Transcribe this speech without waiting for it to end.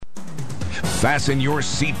Fasten your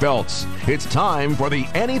seatbelts. It's time for the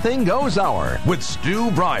Anything Goes Hour with Stu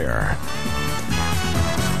Breyer.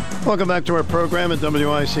 Welcome back to our program at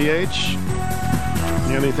WICH,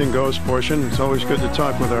 the Anything Goes portion. It's always good to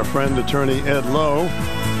talk with our friend, attorney Ed Lowe,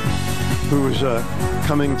 who's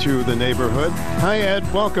coming to the neighborhood. Hi,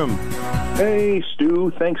 Ed. Welcome. Hey,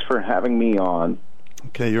 Stu. Thanks for having me on.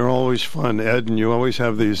 Okay, you're always fun, Ed, and you always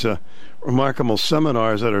have these remarkable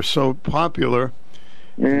seminars that are so popular.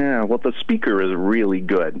 Yeah, well, the speaker is really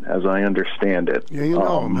good, as I understand it. Yeah, you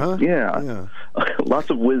know him, huh? Yeah. Lots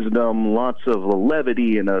of wisdom, lots of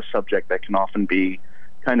levity in a subject that can often be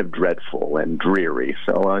kind of dreadful and dreary.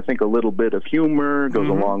 So I think a little bit of humor goes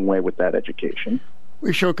a long way with that education.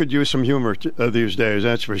 We sure could use some humor these days,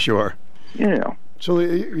 that's for sure. Yeah. So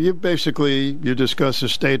you discuss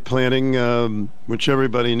estate planning, which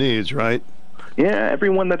everybody needs, right? Yeah,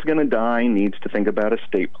 everyone that's going to die needs to think about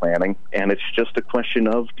estate planning, and it's just a question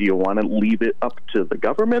of, do you want to leave it up to the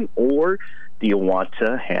government, or do you want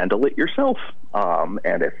to handle it yourself?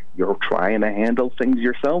 And if you're trying to handle things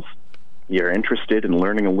yourself, you're interested in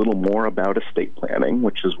learning a little more about estate planning,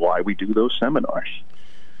 which is why we do those seminars.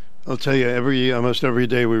 I'll tell you, almost every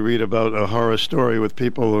day we read about a horror story with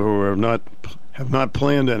people who have not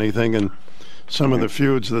planned anything, and some of the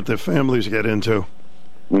feuds that their families get into.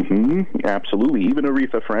 Mm-hmm. Absolutely. Even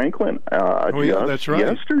Aretha Franklin. That's right.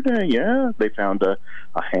 Yesterday, they found a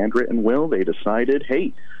handwritten will. They decided,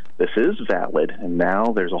 hey, this is valid, and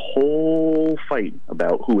now there's a whole fight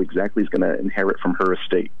about who exactly is going to inherit from her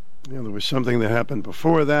estate. Yeah, there was something that happened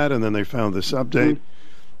before that, and then they found this update.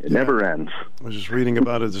 It never ends. I was just reading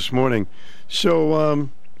about it this morning. So,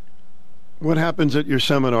 what happens at your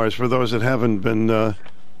seminars for those that haven't been to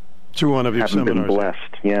one of your seminars? Haven't been blessed,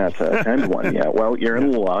 to attend one yet. Well, you're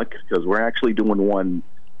in luck, because we're actually doing one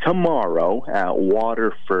tomorrow at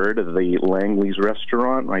Waterford, the Langley's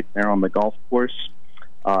restaurant right there on the golf course,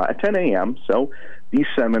 at 10 a.m. So these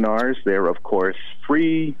seminars, they're, of course,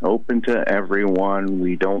 free, open to everyone.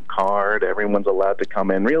 We don't card. Everyone's allowed to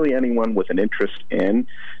come in. Really, anyone with an interest in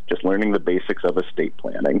just learning the basics of estate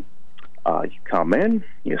planning. You come in,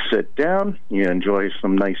 you sit down, you enjoy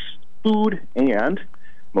some nice food, and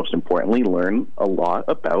most importantly, learn a lot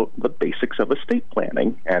about the basics of estate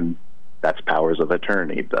planning. And that's powers of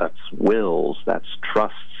attorney, that's wills, that's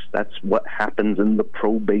trusts, that's what happens in the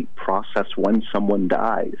probate process when someone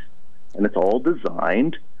dies. And it's all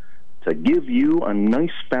designed to give you a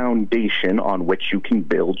nice foundation on which you can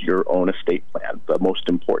build your own estate plan. The most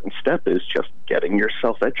important step is just getting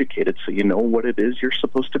yourself educated so you know what it is you're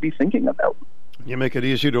supposed to be thinking about. You make it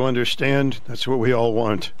easy to understand. That's what we all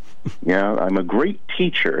want. Yeah, I'm a great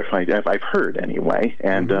teacher, if I've heard anyway.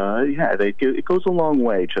 And it goes a long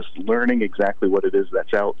way, just learning exactly what it is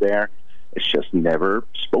that's out there. It's just never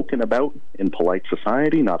spoken about in polite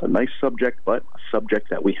society. Not a nice subject, but a subject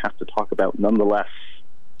that we have to talk about nonetheless.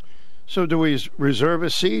 So do we reserve a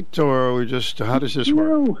seat, or how does this work?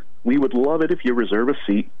 No, we would love it if you reserve a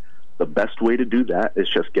seat. The best way to do that is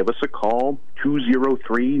just give us a call,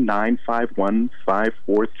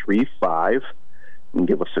 203-951-5435. And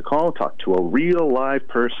give us a call, talk to a real live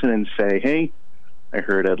person and say, hey, I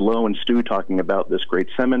heard Ed Lowe and Stu talking about this great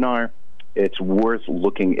seminar. It's worth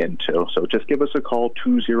looking into. So just give us a call,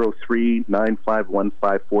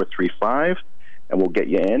 203-951-5435, and we'll get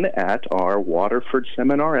you in at our Waterford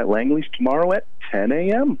seminar at Langley's tomorrow at 10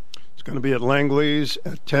 a.m. It's going to be at Langley's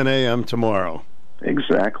at 10 a.m. tomorrow.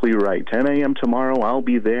 Exactly right. 10 a.m. tomorrow, I'll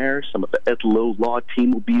be there. Some of the Ed Lowe law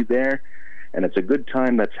team will be there. And it's a good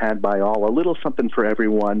time that's had by all. A little something for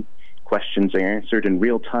everyone. Questions are answered in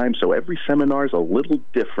real time. So every seminar is a little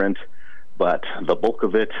different, but the bulk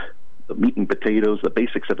of it, the meat and potatoes, the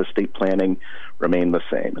basics of estate planning remain the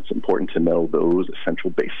same. It's important to know those essential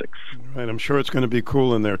basics. Right. I'm sure it's going to be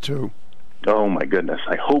cool in there, too. Oh, my goodness.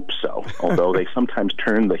 I hope so. Although they sometimes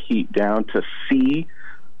turn the heat down to see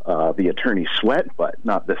the attorney sweat, but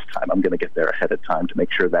not this time. I'm going to get there ahead of time to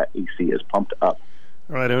make sure that AC is pumped up.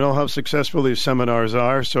 All right, I know how successful these seminars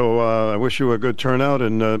are, so I wish you a good turnout,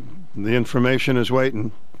 and the information is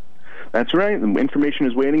waiting. That's right. The information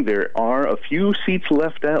is waiting. There are a few seats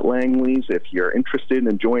left at Langley's. If you're interested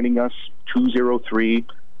in joining us,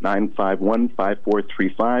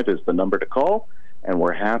 203-951-5435 is the number to call, and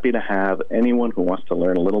we're happy to have anyone who wants to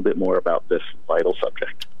learn a little bit more about this vital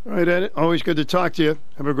subject. All right, Ed, always good to talk to you.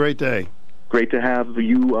 Have a great day. Great to have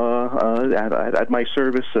you at my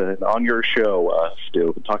service on your show,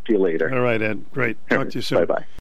 Stu. Talk to you later. All right, Ed. Great. Talk to you soon. Bye-bye.